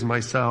see is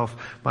myself,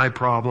 my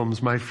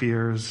problems, my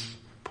fears.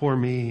 Poor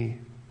me.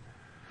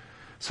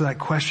 So that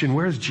question,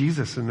 where's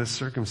Jesus in this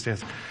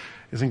circumstance,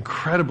 is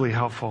incredibly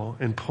helpful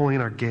in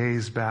pulling our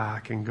gaze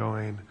back and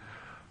going,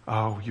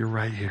 oh, you're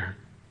right here.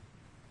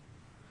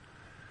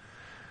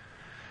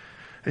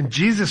 And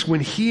Jesus,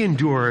 when he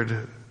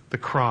endured the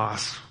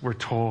cross, we're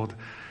told,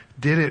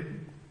 did it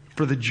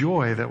for the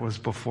joy that was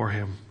before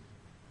him.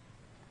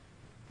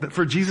 That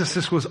for Jesus,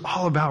 this was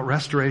all about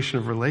restoration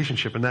of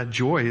relationship, and that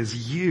joy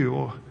is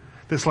you.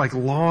 This like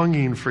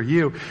longing for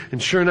you.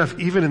 And sure enough,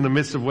 even in the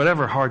midst of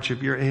whatever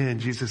hardship you're in,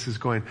 Jesus is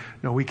going,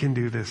 no, we can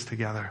do this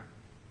together.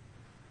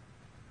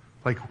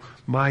 Like,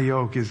 my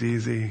yoke is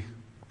easy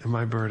and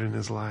my burden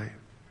is light.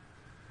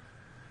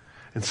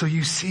 And so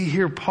you see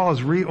here, Paul is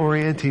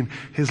reorienting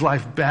his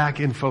life back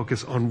in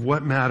focus on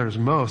what matters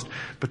most.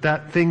 But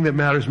that thing that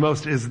matters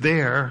most is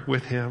there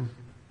with him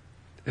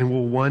and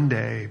will one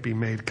day be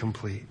made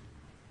complete.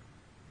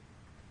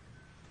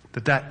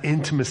 That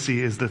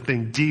intimacy is the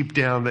thing deep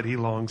down that he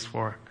longs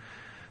for.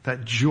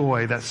 That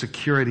joy, that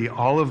security,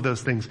 all of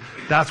those things,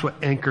 that's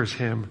what anchors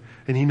him.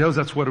 And he knows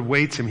that's what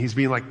awaits him. He's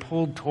being like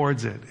pulled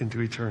towards it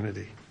into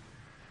eternity.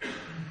 And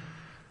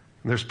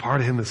there's part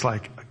of him that's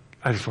like,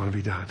 I just want to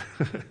be done.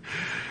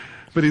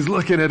 But he's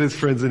looking at his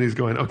friends and he's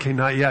going, okay,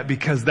 not yet,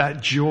 because that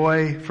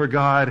joy for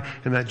God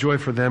and that joy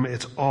for them,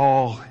 it's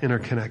all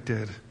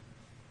interconnected.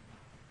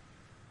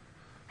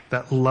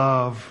 That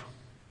love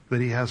that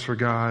he has for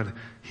God,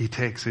 he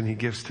takes and he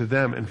gives to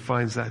them and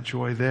finds that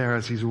joy there.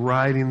 As he's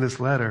writing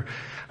this letter,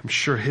 I'm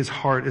sure his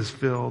heart is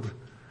filled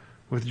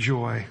with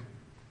joy.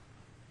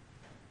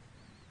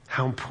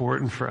 How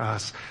important for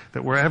us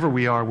that wherever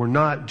we are, we're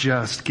not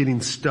just getting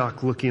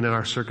stuck looking at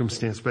our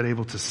circumstance, but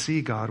able to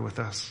see God with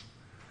us.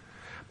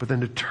 But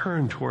then to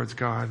turn towards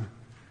God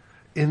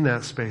in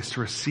that space to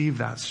receive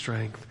that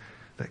strength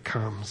that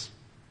comes.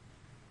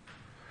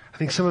 I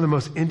think some of the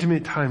most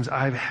intimate times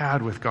I've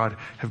had with God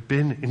have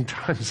been in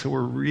times that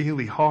were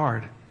really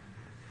hard,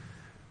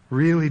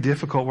 really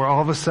difficult, where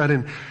all of a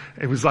sudden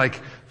it was like,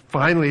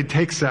 finally it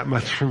takes that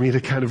much for me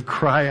to kind of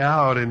cry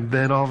out, and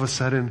then all of a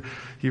sudden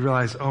you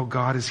realize, oh,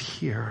 God is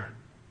here.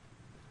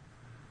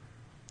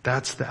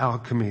 That's the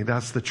alchemy.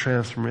 That's the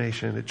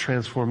transformation. It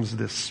transforms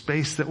this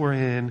space that we're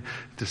in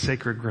to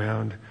sacred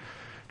ground,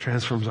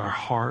 transforms our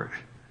heart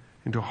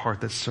into a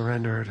heart that's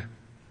surrendered,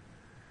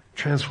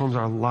 transforms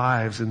our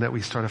lives in that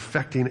we start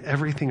affecting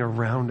everything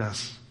around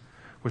us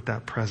with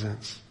that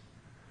presence.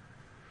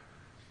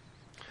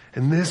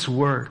 And this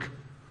work,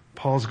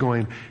 Paul's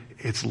going,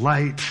 it's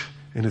light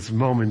and it's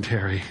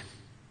momentary,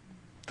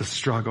 the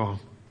struggle.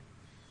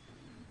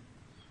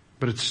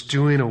 But it's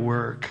doing a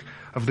work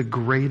of the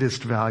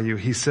greatest value.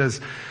 He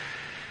says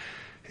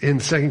in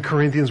 2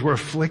 Corinthians, we're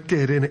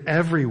afflicted in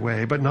every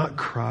way, but not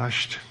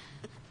crushed.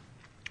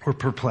 We're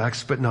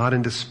perplexed, but not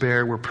in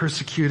despair. We're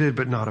persecuted,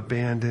 but not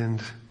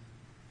abandoned.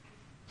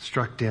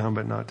 Struck down,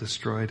 but not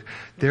destroyed.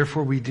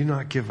 Therefore, we do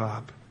not give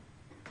up.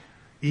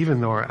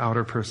 Even though our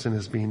outer person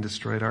is being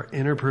destroyed, our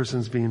inner person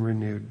is being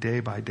renewed day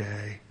by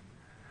day.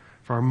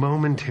 For our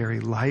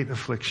momentary light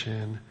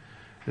affliction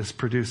is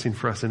producing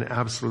for us an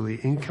absolutely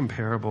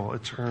incomparable,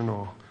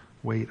 eternal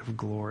weight of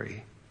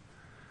glory.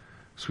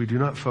 So we do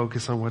not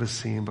focus on what is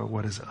seen, but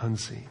what is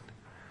unseen.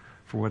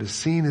 For what is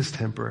seen is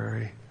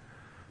temporary,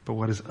 but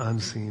what is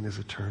unseen is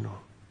eternal.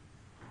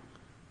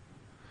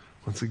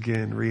 Once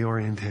again,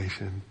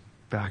 reorientation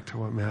back to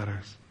what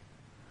matters.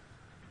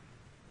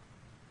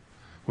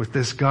 With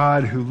this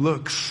God who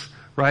looks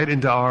right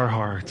into our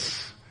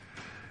hearts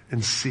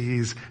and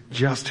sees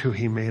just who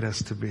he made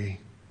us to be.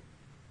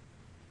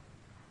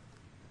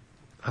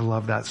 I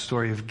love that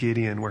story of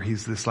Gideon where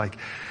he's this like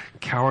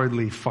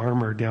cowardly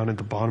farmer down at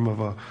the bottom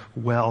of a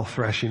well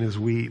threshing his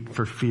wheat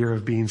for fear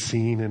of being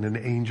seen, and an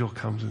angel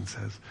comes and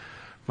says,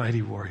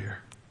 mighty warrior.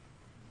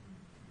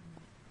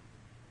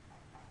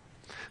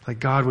 Like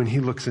God, when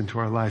he looks into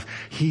our life,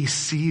 he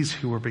sees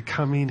who we're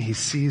becoming. He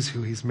sees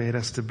who he's made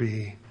us to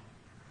be.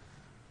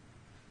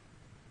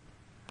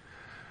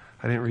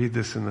 I didn't read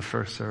this in the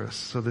first service,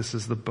 so this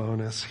is the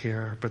bonus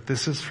here. But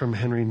this is from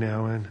Henry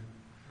Nouwen.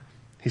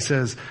 He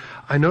says,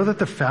 I know that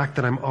the fact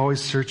that I'm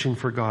always searching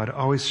for God,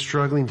 always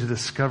struggling to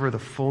discover the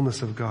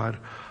fullness of God,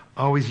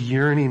 always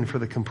yearning for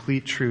the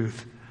complete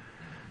truth,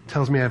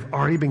 tells me I've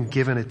already been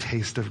given a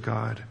taste of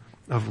God,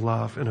 of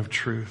love, and of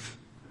truth.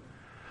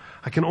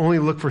 I can only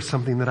look for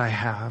something that I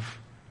have,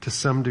 to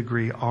some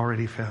degree,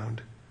 already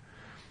found.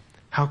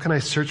 How can I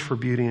search for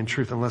beauty and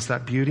truth unless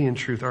that beauty and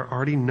truth are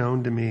already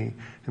known to me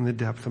in the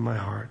depth of my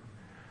heart?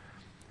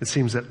 It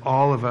seems that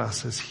all of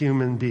us as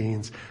human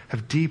beings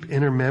have deep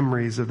inner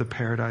memories of the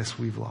paradise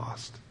we've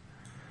lost.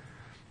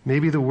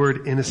 Maybe the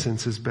word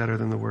innocence is better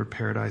than the word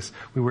paradise.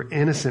 We were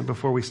innocent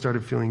before we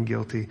started feeling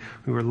guilty.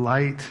 We were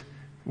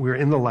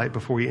in the light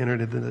before we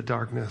entered into the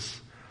darkness.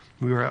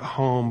 We were at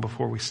home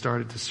before we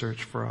started to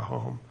search for a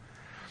home.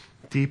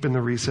 Deep in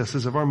the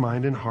recesses of our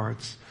mind and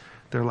hearts,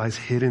 there lies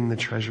hidden the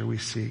treasure we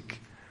seek.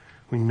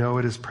 We know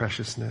it is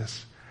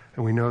preciousness,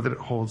 And we know that it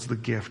holds the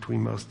gift we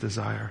most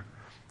desire,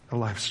 a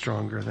life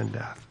stronger than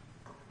death.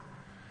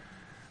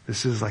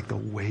 This is like the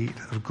weight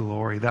of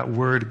glory. That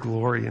word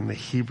glory in the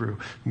Hebrew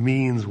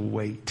means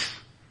weight.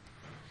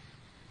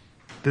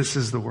 This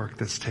is the work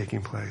that's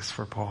taking place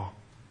for Paul.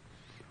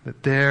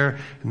 That there,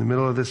 in the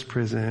middle of this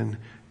prison,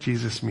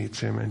 Jesus meets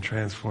him and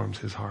transforms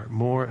his heart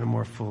more and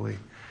more fully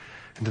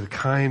into the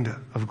kind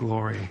of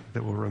glory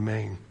that will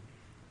remain.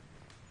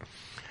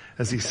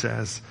 As he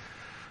says,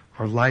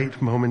 our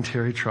light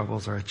momentary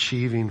troubles are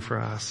achieving for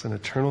us an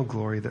eternal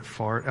glory that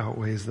far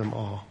outweighs them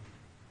all.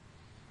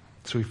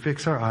 So we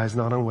fix our eyes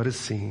not on what is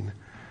seen,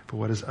 but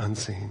what is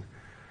unseen.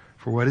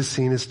 For what is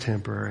seen is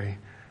temporary,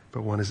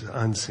 but what is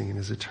unseen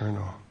is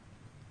eternal.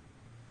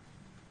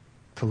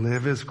 To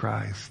live is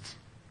Christ,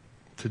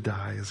 to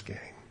die is gain.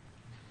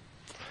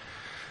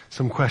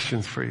 Some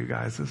questions for you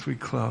guys as we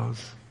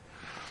close.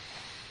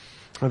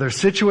 Are there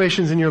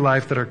situations in your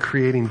life that are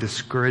creating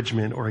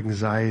discouragement or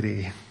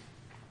anxiety?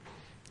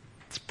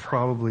 It's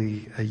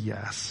probably a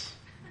yes.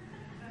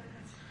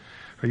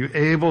 Are you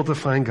able to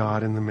find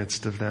God in the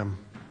midst of them?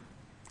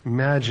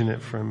 Imagine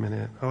it for a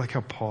minute. I like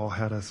how Paul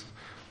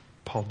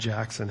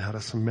Jackson had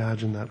us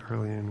imagine that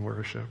early in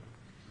worship.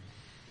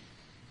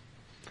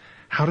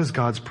 How does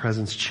God's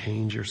presence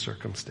change your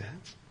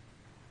circumstance?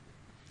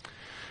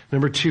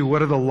 Number 2,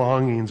 what are the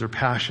longings or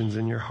passions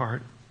in your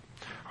heart?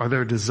 Are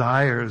there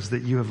desires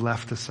that you have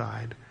left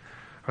aside?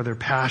 Are there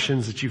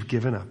passions that you've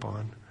given up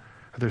on?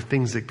 Are there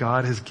things that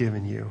God has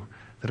given you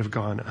that have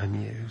gone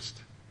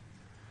unused?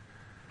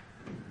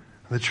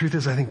 The truth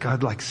is, I think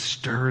God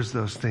stirs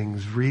those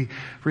things,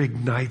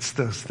 reignites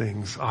those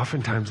things,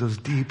 oftentimes those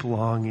deep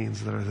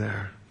longings that are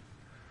there.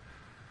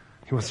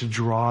 He wants to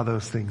draw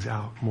those things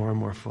out more and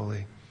more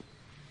fully.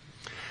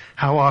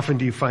 How often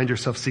do you find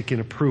yourself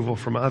seeking approval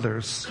from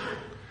others?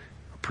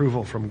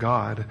 Approval from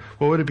God?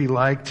 What would it be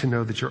like to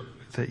know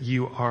that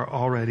you are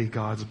already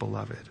God's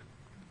beloved,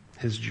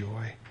 His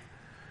joy?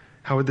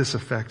 How would this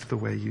affect the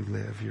way you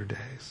live your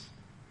days?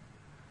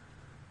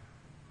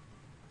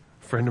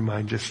 A friend of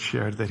mine just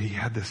shared that he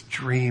had this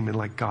dream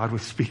and God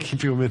was speaking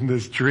to him in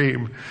this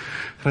dream.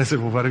 And I said,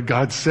 well, what did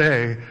God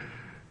say?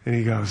 And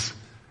he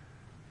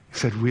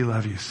said, we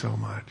love you so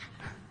much.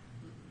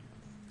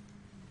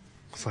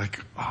 It's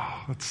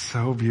it's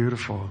so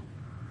beautiful.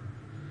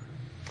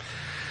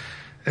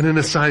 And an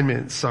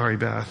assignment, sorry,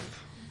 Beth.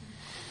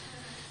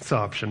 It's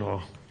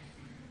optional.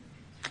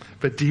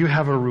 But do you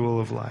have a rule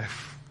of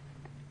life?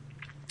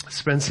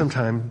 Spend some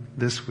time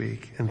this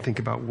week and think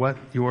about what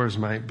yours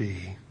might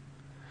be.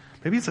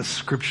 Maybe it's a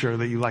scripture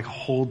that you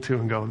hold to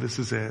and go, this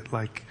is it.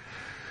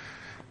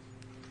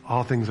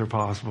 All things are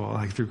possible.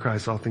 Through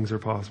Christ, all things are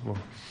possible.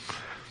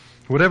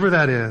 Whatever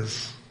that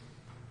is,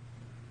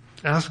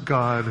 ask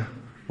God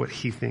what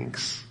He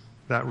thinks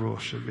that rule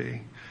should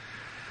be.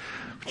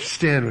 Would you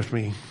stand with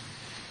me?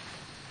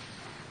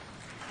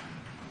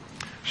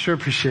 Sure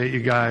appreciate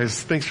you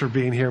guys. Thanks for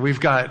being here. We've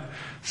got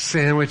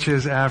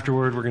sandwiches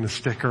afterward. We're going to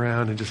stick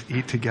around and just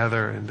eat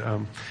together.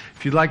 And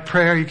if you'd like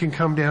prayer, you can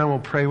come down. We'll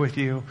pray with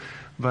you.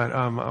 But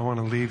I want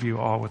to leave you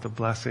all with a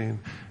blessing.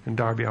 And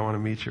Darby, I want to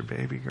meet your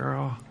baby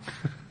girl.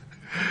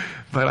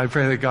 But I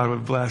pray that God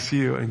would bless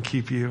you and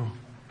keep you.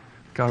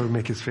 God would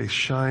make His face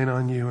shine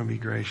on you and be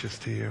gracious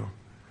to you.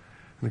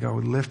 And that God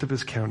would lift up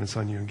His countenance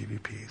on you and give you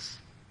peace.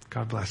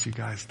 God bless you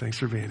guys. Thanks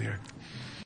for being here.